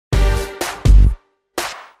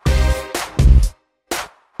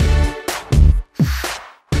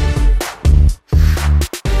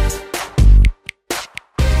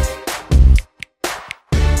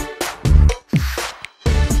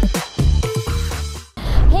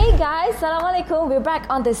guys, Assalamualaikum. We're back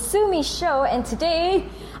on the Sumi show, and today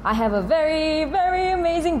I have a very, very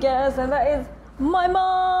amazing guest, and that is my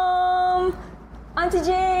mom, Auntie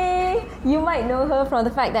J. You might know her from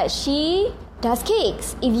the fact that she does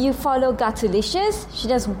cakes. If you follow Gatulicious, she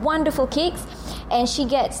does wonderful cakes, and she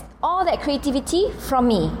gets all that creativity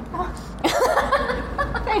from me.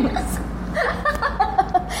 Thanks.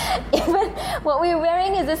 Even what we're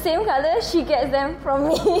wearing is the same colour, she gets them from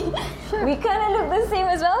me. Sure. We kind of look the same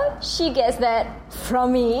as well. She gets that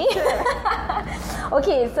from me. Sure.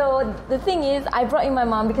 Okay, so the thing is, I brought in my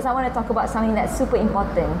mom because I want to talk about something that's super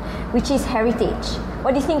important, which is heritage.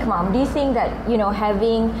 What do you think, Mom? Do you think that,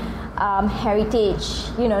 having heritage,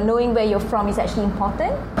 knowing where you're from is actually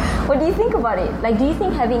important? What do you think about it? Like, do you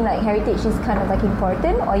think having heritage is kind of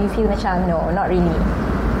important, or you feel macam no, not really?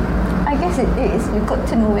 I guess it is. You've got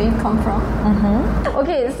to know where you come from. Mm-hmm.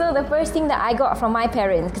 Okay, so the first thing that I got from my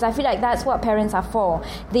parents, because I feel like that's what parents are for.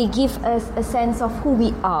 They give us a sense of who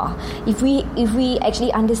we are. If we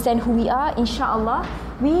actually understand who we are, inshallah,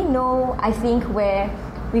 we know, I think, where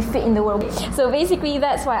we fit in the world. So basically,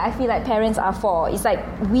 that's why I feel like parents are for. It's like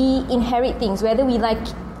we inherit things, whether we like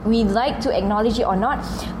to acknowledge it or not.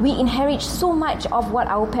 We inherit so much of what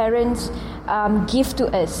our parents give to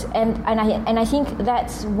us, and I think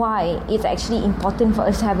that's why it's actually important for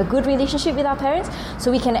us to have a good relationship with our parents,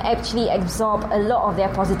 so we can actually absorb a lot of their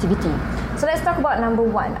positivity. So let's talk about number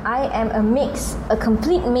one. I am a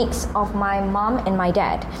complete mix of my mom and my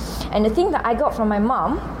dad. And the thing that I got from my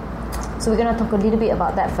mom, so we're going to talk a little bit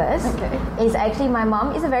about that first. Okay. Is actually my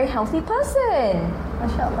mom is a very healthy person.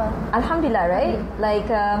 MashaAllah. Alhamdulillah, right?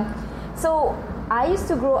 So I used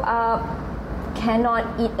to grow up cannot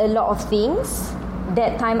eat a lot of things.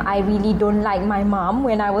 That time I really don't like my mom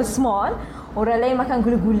when I was small. Orang lain makan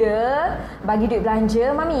gula-gula, bagi duit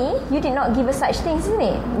belanja. Mami, you did not give us such things, isn't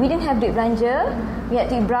it? We didn't have duit belanja. We had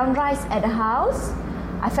to eat brown rice at the house.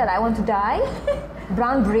 I felt like I want to die.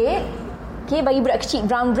 Brown bread. Okay, bagi budak kecil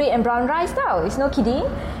brown bread and brown rice tau. It's no kidding.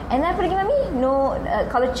 And then apa lagi, Mami? No,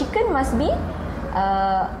 kalau chicken must be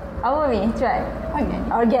apa, Mami? Try.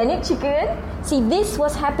 Organic chicken. See, this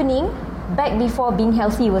was happening back before being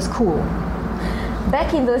healthy was cool.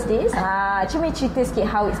 Back in those days, cuma cerita sikit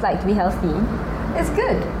how it's like to be healthy. It's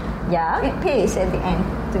good. Yeah. It pays at the end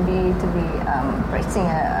to be practicing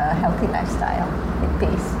a healthy lifestyle. It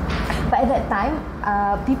pays. But at that time,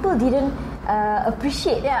 people didn't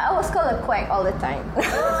appreciate. Yeah, I was called a quack all the time.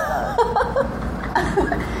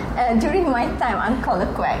 During my time, I'm called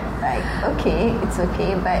a quack. Like, okay, it's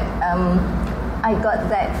okay, but I got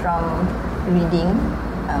that from reading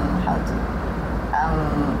how to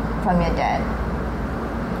from your dad,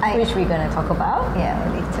 which we're going to talk about. Yeah,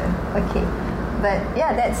 later. Okay. But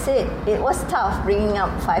yeah, that's it. It was tough bringing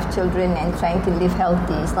up 5 children and trying to live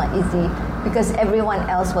healthy. It's not easy because everyone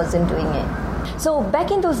else wasn't doing it. So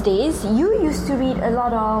back in those days, you used to read a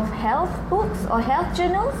lot of health books or health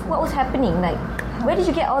journals. What was happening? Like, where did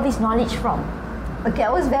you get all this knowledge from? Okay,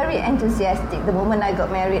 I was very enthusiastic. The moment I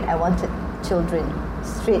got married, I wanted children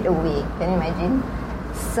straight away. Can you imagine?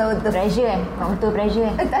 So the pressure mak betul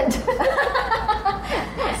pressure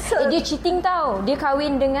So dia cheating tau. Dia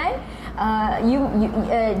kahwin dengan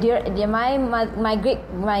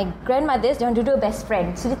my grandmothers, dia dua best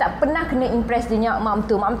friend. So dia tak pernah kena impress dia mak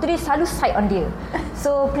tu. Mak tu dia selalu side on dia.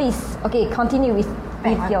 So please, okay, continue with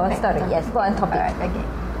your story. Yes, go on topic. Alright, okay.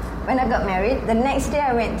 When I got married, the next day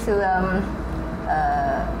I went to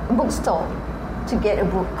a bookstore to get a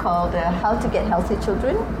book called How to Get Healthy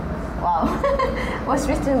Children. Wow. It was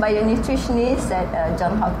written by a nutritionist at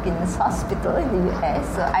Johns Hopkins Hospital in the US.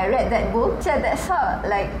 So I read that book. So that's how,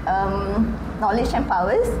 knowledge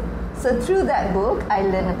empowers. So through that book, I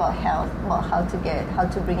learned about health, about how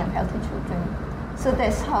to bring up healthy children. So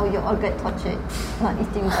that's how you all get tortured, not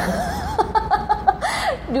eating buns.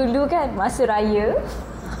 Dulu kan, masa raya,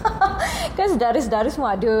 kan saudara-saudara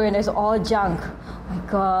semua ada, and there's all junk. Oh my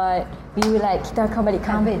God. We were like, kita akan balik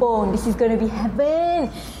kampung. This is going to be heaven.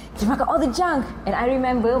 Kita makan all the junk. And I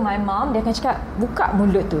remember my mom, dia akan cakap, buka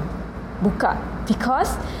mulut tu. Buka.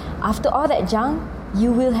 Because after all that junk,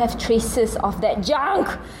 you will have traces of that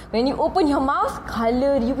junk. When you open your mouth,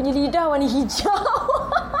 colour you punya lidah warna hijau.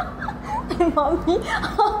 And mommy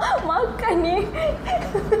makan ni.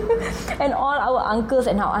 And all our uncles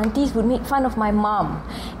and our aunties would make fun of my mom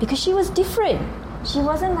because she was different. She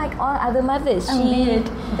wasn't like all other mothers. Weird.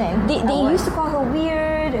 They used to call her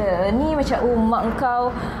weird. Ni macam mak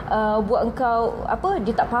engkau buat engkau apa?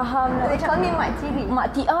 Dia tak faham. They call me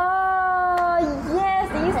Mak Tiri. Yes,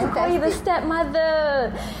 they used to call you the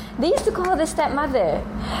stepmother. They used to call her the stepmother.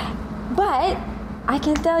 But I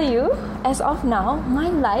can tell you, as of now,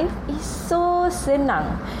 my life is so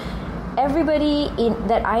senang. everybody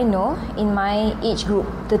that I know in my age group,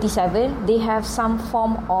 37, they have some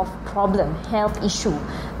form of problem, health issue,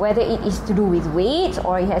 whether it is to do with weight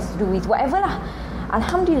or it has to do with whatever lah.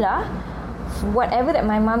 Alhamdulillah, whatever that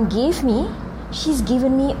my mum gave me, she's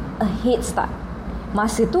given me a head start.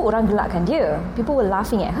 Masa tu orang gelakkan dia, people were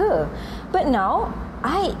laughing at her, but now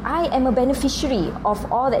I am a beneficiary of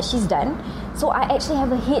all that she's done, so I actually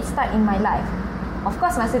have a head start in my life. Of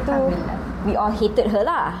course masa tu we all hated her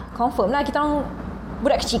lah, confirm lah, kita orang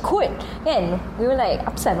budak kecil kot kan, we were like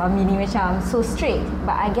apasal mami ni macam so strict.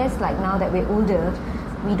 But I guess like now that we're older,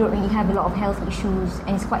 we don't really have a lot of health issues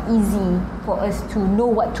and it's quite easy for us to know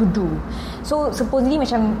what to do. So supposedly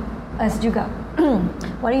macam us juga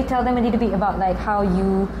what do you tell them a little bit about like how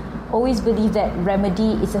you always believe that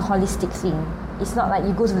remedy is a holistic thing? It's not like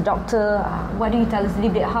you go to the doctor. What do you tell us a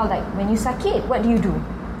little bit how like when you sakit, what do you do?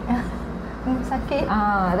 Sakit?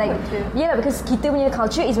 Like yeah, because kita punya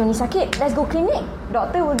culture is when you sakit, let's go clinic.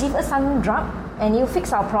 Doctor will give us some drug and it'll fix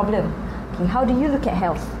our problem. Okay, how do you look at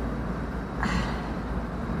health?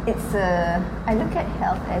 I look at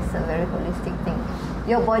health as a very holistic thing.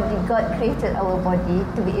 Your body, God created our body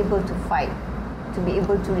to be able to fight, to be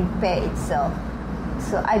able to repair itself.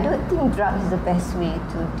 So I don't think drugs is the best way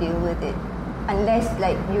to deal with it. Unless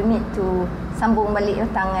like you need to sambung balik your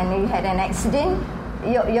tangan and you had an accident,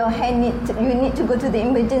 your hand you need to go to the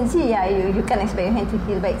emergency. Yeah, you can't expect your hand to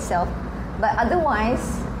heal by itself. But otherwise,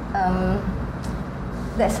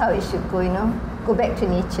 that's how it should go. Go back to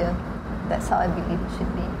nature. That's how I believe it should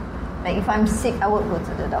be. Like if I'm sick, I won't go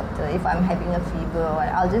to the doctor. If I'm having a fever or what,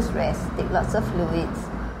 I'll just rest, take lots of fluids,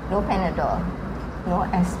 no Panadol, no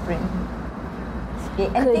aspirin.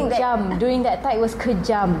 Kejam. During that time it was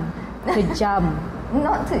kejam.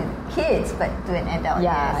 Not to kids, but to an adult.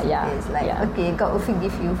 Yeah. It's like, okay, God will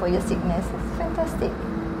forgive you for your sickness. It's fantastic.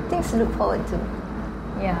 Things to look forward to.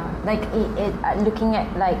 Yeah, like looking at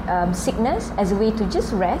like sickness as a way to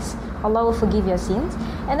just rest. Allah will forgive your sins,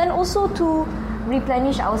 and then also to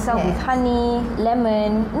replenish ourselves with honey,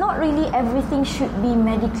 lemon. Not really everything should be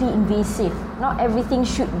medically invasive. Not everything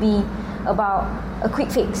should be about a quick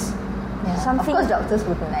fix. Yeah. Of course, doctors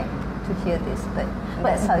wouldn't like to hear this, but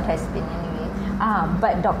that's how it has been anyway.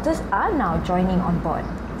 But doctors are now joining on board.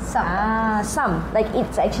 Some. Like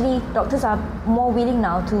it's actually, doctors are more willing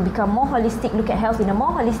now to become more holistic, look at health in a more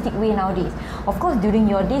holistic way nowadays. Of course, during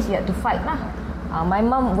your days, you had to fight lah. My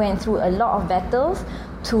mum went through a lot of battles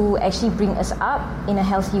to actually bring us up in a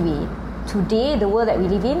healthy way. Today, the world that we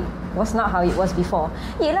live in was not how it was before.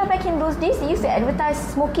 Yelah, back in those days, they used to advertise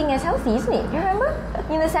smoking as healthy, isn't it? You remember?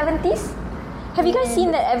 In the 70s? Have you guys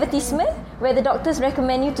seen that advertisement where the doctors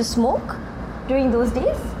recommend you to smoke during those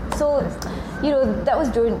days? So, that was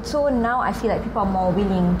during. So now I feel like people are more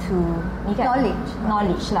willing to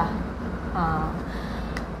knowledge lah.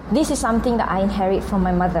 This is something that I inherit from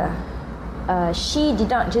my mother. She did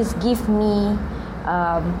not just give me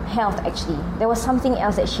health. Actually, there was something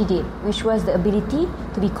else that she did, which was the ability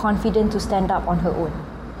to be confident to stand up on her own.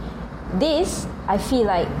 This, I feel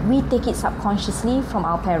like we take it subconsciously from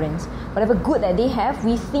our parents. Whatever good that they have,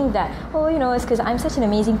 we think that, it's because I'm such an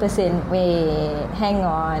amazing person. Wait, hang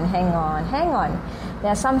on.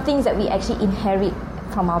 There are some things that we actually inherit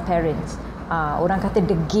from our parents. Orang kata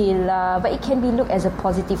degil lah, but it can be looked as a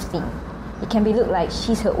positive thing. It can be looked like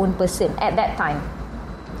she's her own person at that time.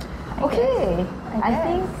 Okay, I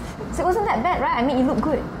think so. It wasn't that bad, right? I mean, you look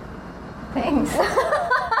good. Thanks.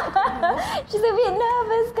 She's a bit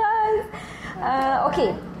nervous, guys.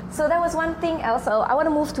 Okay, so that was one thing else. So I want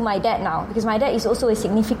to move to my dad now, because my dad is also a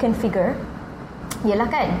significant figure. Yelah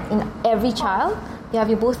kan, in every child, you have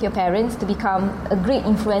both your parents to become a great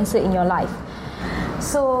influencer in your life.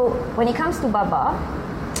 So when it comes to Baba,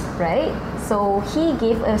 right? So he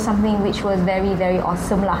gave us something which was very, very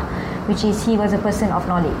awesome lah, which is he was a person of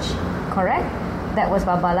knowledge. Correct? That was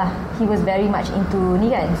Baba lah. He was very much into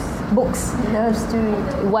ni kan, books. He loves to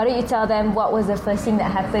read. Why don't you tell them what was the first thing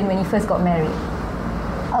that happened when you first got married?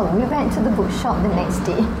 Oh, we went to the bookshop the next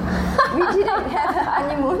day. We didn't have a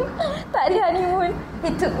honeymoon. Tak ada honeymoon.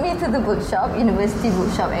 He took me to the bookshop, university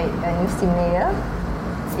bookshop at University Malaya.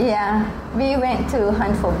 Yeah, we went to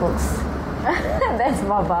hunt for books. That's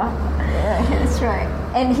Baba. Yeah, that's right.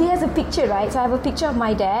 And he has a picture, right? So I have a picture of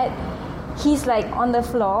my dad. He's like on the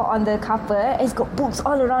floor, on the carpet. He's got books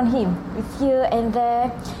all around him, with here and there.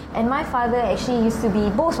 And my father actually used to be,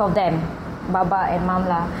 both of them, Baba and Mam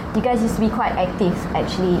lah, you guys used to be quite active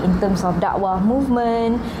actually in terms of dakwah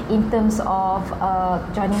movement, in terms of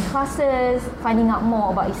joining classes, finding out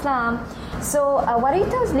more about Islam. So why don't you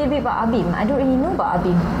tell us a little bit about ABIM? I don't really know about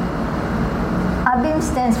ABIM. ABIM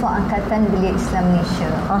stands for Angkatan Belia Islam Malaysia.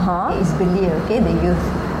 It is belia, okay, the youth.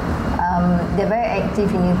 They're very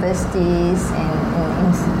active in universities and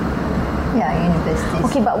universities.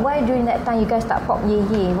 Okay, but why during that time you guys tak pop ye?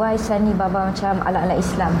 Why suddenly Baba macam ala-ala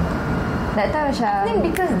Islam? That time macam... I think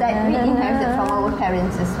because that we inherited from our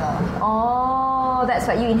parents as well. Oh, that's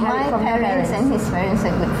what you inherited from your parents. My parents and his parents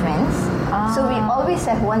are good friends. So we always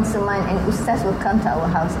have once a month, and ustaz will come to our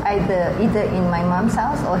house, either in my mom's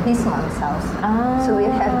house or his mom's house. So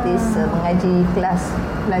we'll have this mengaji kelas,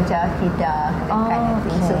 belajar akidah, that kind of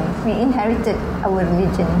thing. So we inherited our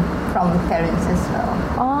religion from the parents as well.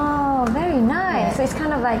 Oh, very nice. Yes. So it's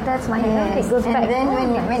kind of like that's my heritage. Goes and back. Then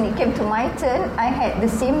when it came to my turn, I had the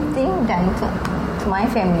same thing done to my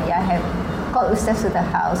family. I have called ustaz to the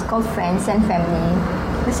house, called friends and family.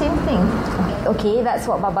 The same thing. Okay, that's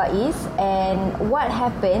what Baba is. And what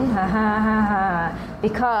happened?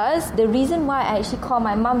 Because the reason why I actually call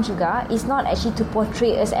my mum juga is not actually to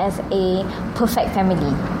portray us as a perfect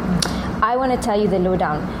family. I want to tell you the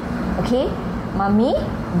lowdown. Okay, Mummy,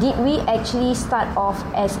 did we actually start off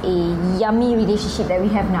as a yummy relationship that we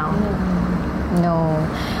have now? No.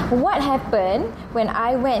 What happened when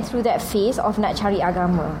I went through that phase of nak cari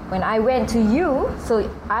agama? When I went to you, so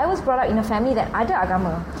I was brought up in a family that ada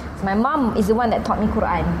agama. So my mom is the one that taught me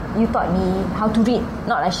Quran. You taught me how to read.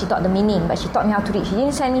 Not like she taught the meaning, but she taught me how to read. She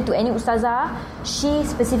didn't send me to any ustazah. She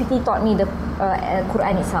specifically taught me the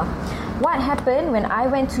Quran itself. What happened when I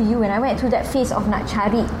went to you, when I went through that phase of nak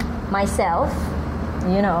cari myself,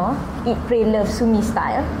 you know, eat, pray, love, Sumi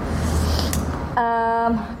style,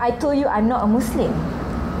 I told you I'm not a Muslim.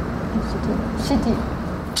 She did.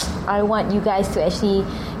 I want you guys to actually,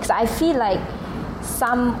 because I feel like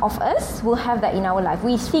some of us will have that in our life.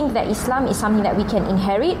 We think that Islam is something that we can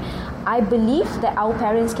inherit. I believe that our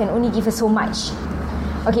parents can only give us so much.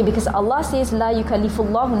 Okay, because Allah says la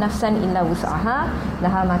yukallifullahu nafsan illa wus'aha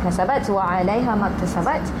laha ma kasabat wa 'alayha ma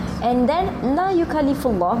iktasabat, and then la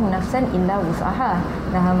yukallifullahu nafsan illa wus'aha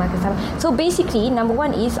laha ma kasabat. So basically, number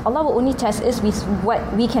one is Allah will only test us with what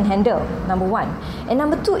we can handle, number one. And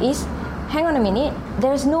number two is, hang on a minute,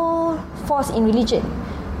 there's no force in religion.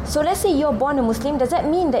 So let's say you're born a Muslim, does that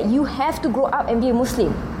mean that you have to grow up and be a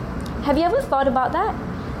Muslim? Have you ever thought about that?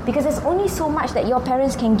 Because there's only so much that your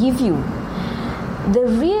parents can give you. The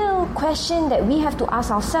real question that we have to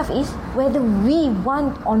ask ourselves is whether we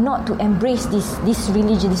want or not to embrace this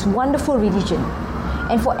religion, this wonderful religion.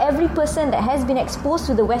 And for every person that has been exposed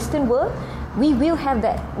to the Western world, we will have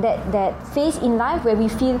that phase in life where we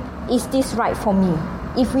feel, is this right for me?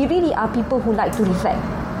 If we really are people who like to reflect.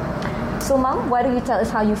 So Mom, why don't you tell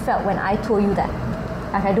us how you felt when I told you that?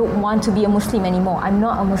 Like, I don't want to be a Muslim anymore. I'm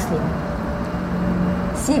not a Muslim.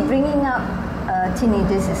 See, bringing up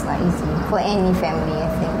teenagers is not easy for any family, I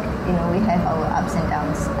think. You know, we have our ups and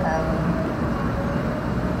downs.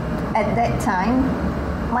 At that time,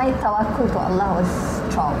 my tawakkul to Allah was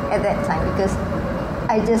strong at that time, because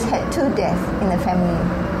I just had 2 deaths in the family.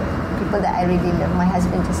 People that I really love. My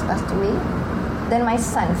husband just passed away. Then my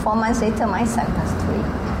son, 4 months later, my son passed away.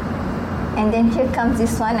 And then here comes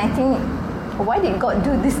this one. I think, why did God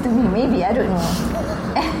do this to me? Maybe, I don't know.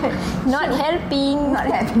 Not helping.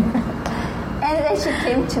 And then she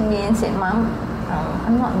came to me and said, Mom,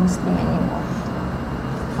 I'm not Muslim anymore.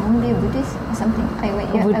 I want to be a Buddhist or something.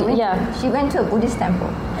 She went to a Buddhist temple.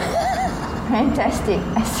 Fantastic.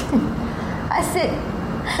 I said,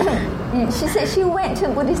 she said she went to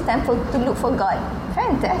a Buddhist temple to look for God.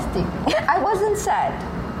 Fantastic. I wasn't sad.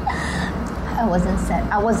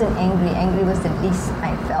 I wasn't angry. Angry was the least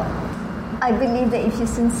I felt. I believe that if you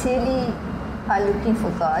sincerely are looking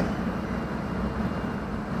for God,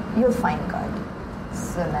 you'll find God.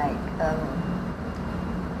 So like,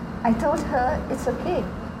 I told her, it's okay.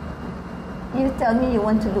 You tell me you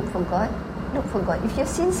want to look for God, look for God. If you're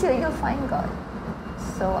sincere, you'll find God.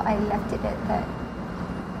 So I left it at that.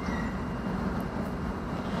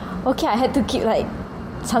 Okay, I had to keep like,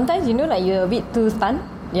 sometimes you know like you're a bit too stunned.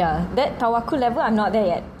 Yeah, that tawakkul level, I'm not there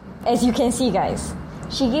yet. As you can see, guys.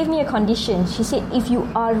 She gave me a condition. She said, if you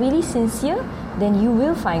are really sincere, then you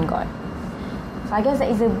will find God. So I guess that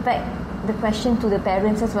is the question to the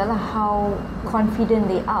parents as well, how confident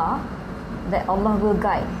they are that Allah will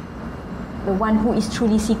guide the one who is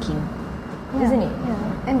truly seeking, isn't it?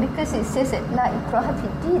 Yeah. And because it says that la ikraha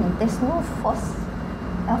fid din, there's no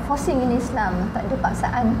forcing in Islam. Tak ada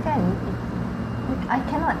paksaan kan. I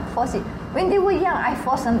cannot force it. When they were young, I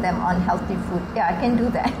forced on them on healthy food. Yeah, I can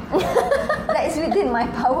do that. That is within my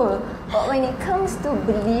power. But when it comes to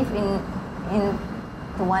belief in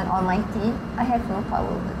the One Almighty, I have no power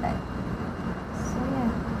over that. So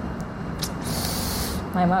yeah.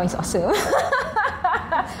 My mom is awesome.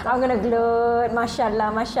 I'm gonna gloat.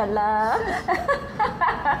 Mashallah, mashallah.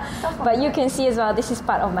 But you can see as well, this is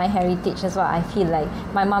part of my heritage as well. I feel like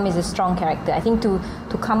my mom is a strong character. I think to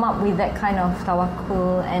come up with that kind of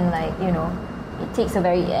tawakkul and like, you know, it takes a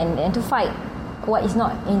very, and to fight what is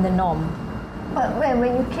not in the norm. But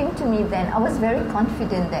when you came to me then, I was very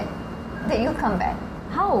confident that you'll come back.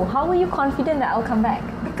 How? How were you confident that I'll come back?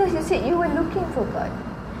 Because you said you were looking for God.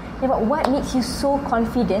 Yeah, but what makes you so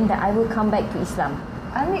confident that I will come back to Islam?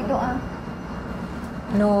 I make dua.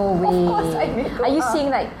 No way. Of course I make dua. Are you saying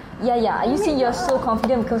like, are you saying you're so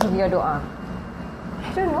confident because of your dua?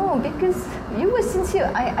 I don't know, because you were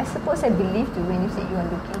sincere. I suppose I believed you when you said you were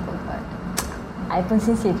looking for God. I pun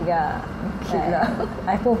sincere juga. Okay lah.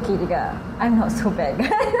 I pun okay juga. I'm not so bad.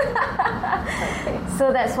 Okay.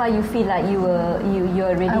 So that's why you feel like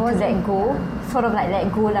you're ready to let go, sort of like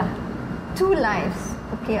let go lah. 2 lives,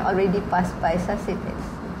 okay, already passed by. So I said this.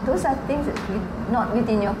 Those are things that not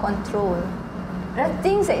within your control. There are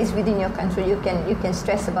things that is within your control. You can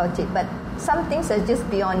stress about it, but some things are just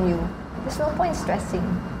beyond you. There's no point stressing.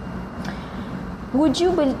 Would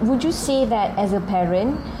you say that as a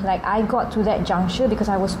parent, like I got to that juncture because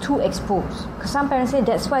I was too exposed? Because some parents say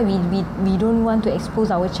that's why we don't want to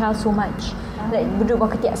expose our child so much. Like duduk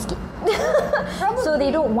bawah ketiak sikit. So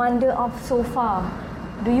they don't wander off so far.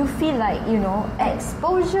 Do you feel like, you know,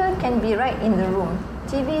 exposure can be right in the room.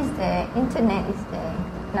 TV is there, internet is there.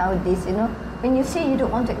 Nowadays, you know, when you say you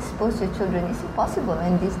don't want to expose your children, it's impossible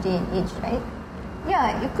in this day and age, right?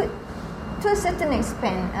 Yeah, you could, to a certain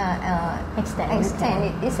extent,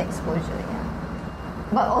 it is exposure, yeah.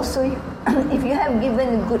 But also, if you have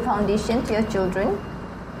given a good foundation to your children,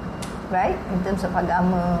 right, in terms of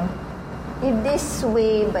agama, if they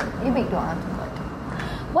sway, but you make dua to God.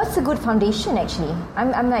 What's a good foundation actually?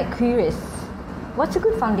 I'm like curious. What's a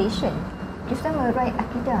good foundation? Give them a right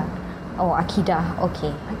akidah. Oh, akidah,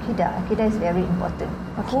 okay. Akidah is very important.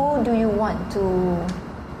 Okay. Who do you want to,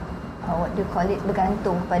 what do you call it,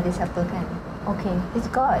 bergantung pada siapa kan? Okay. It's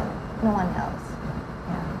God, no one else.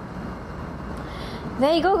 Yeah.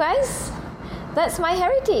 There you go, guys. That's my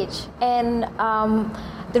heritage. And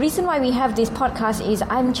the reason why we have this podcast is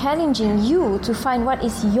I'm challenging you to find what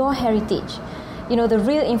is your heritage. You know, the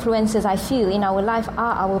real influences I feel in our life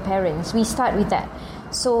are our parents. We start with that.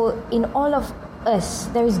 So in all of us,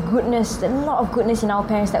 there is goodness, a lot of goodness in our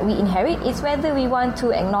parents that we inherit. It's whether we want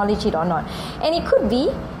to acknowledge it or not. And it could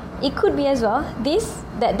be as well, this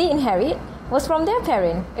that they inherit was from their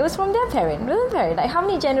parent. It was from their parent. Like how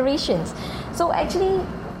many generations? So actually,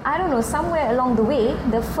 I don't know, somewhere along the way,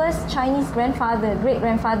 the first Chinese grandfather,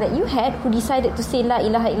 great-grandfather that you had who decided to say La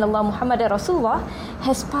ilaha illallah Muhammadur Rasulullah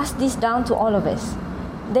has passed this down to all of us.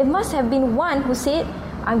 There must have been one who said,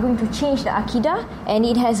 I'm going to change the akidah, and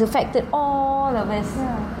it has affected all of us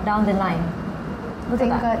down the line. Thank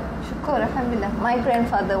God. Syukur, Alhamdulillah. My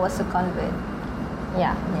grandfather was a convert.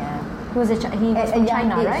 Yeah. He was from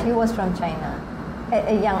China, age, right? He was from China at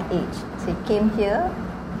a young age. So he came here,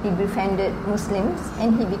 he befriended Muslims,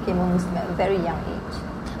 and he became a Muslim at a very young age.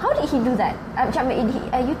 How did he do that?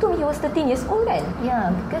 You told me he was 13 years old kan?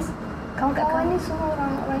 Yeah, because kawan-kawan ni semua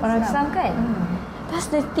orang Islam kan? That's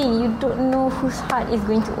the thing, you don't know whose heart is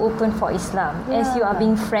going to open for Islam. As you are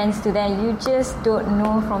being friends to them, you just don't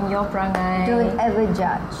know from your perangai. Don't ever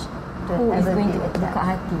judge. Who is going to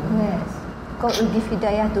buka hati. Yes. God will give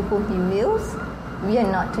hidayah to who He wills. We are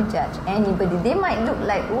not to judge anybody. They might look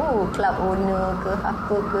like, club owner ke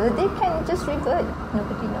apa ke. They can just revert.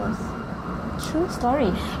 Nobody knows. True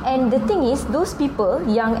story. And the thing is, those people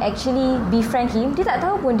yang actually befriend him, dia tak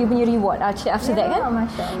tahu pun dia punya reward after that kan?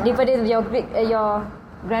 Masya Allah. Daripada your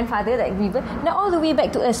grandfather that reward, now all the way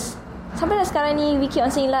back to us. Sampai dah sekarang ni, we keep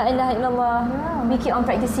on saying La ilaha illallah. We keep on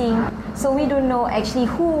practicing. So we don't know actually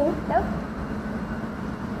who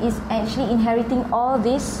is actually inheriting all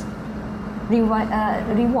this reward.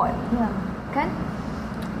 Kan?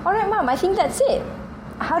 Alright, Mom, I think that's it.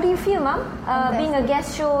 How do you feel, Mom? Being a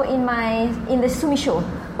guest show in the Sumi show.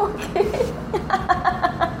 Okay.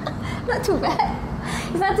 Not too bad.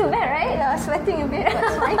 It's not too bad, right? Yeah, sweating a bit, but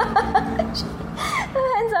it's fine. Her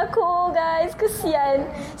hands are cold, guys.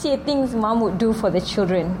 Kesian. She thinks Mom would do for the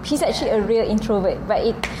children. She's actually a real introvert, but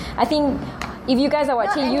I think if you guys are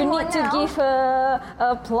watching, you need to give her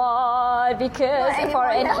applause because for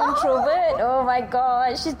an introvert, oh my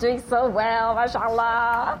God, she's doing so well,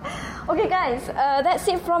 mashallah. Okay, guys, that's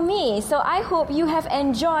it from me. So I hope you have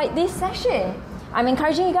enjoyed this session. I'm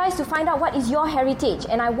encouraging you guys to find out what is your heritage,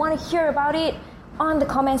 and I want to hear about it on the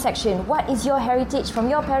comment section. What is your heritage from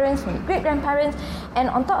your parents, from your great-grandparents? And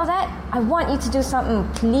on top of that, I want you to do something.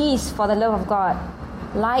 Please, for the love of God,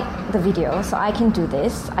 like the video so I can do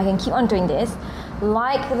this. I can keep on doing this.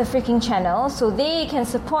 Like the freaking channel so they can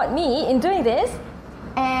support me in doing this.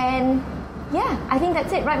 And yeah, I think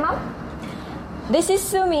that's it, right, Mum? This is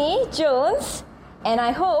Sumi Jones, and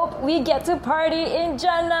I hope we get to party in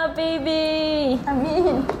Jannah, baby.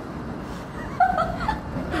 Amin.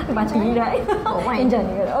 Baca right? Got wine. In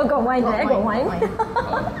Jannah. Oh, got wine there. Got wine.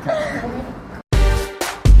 Oh, cut.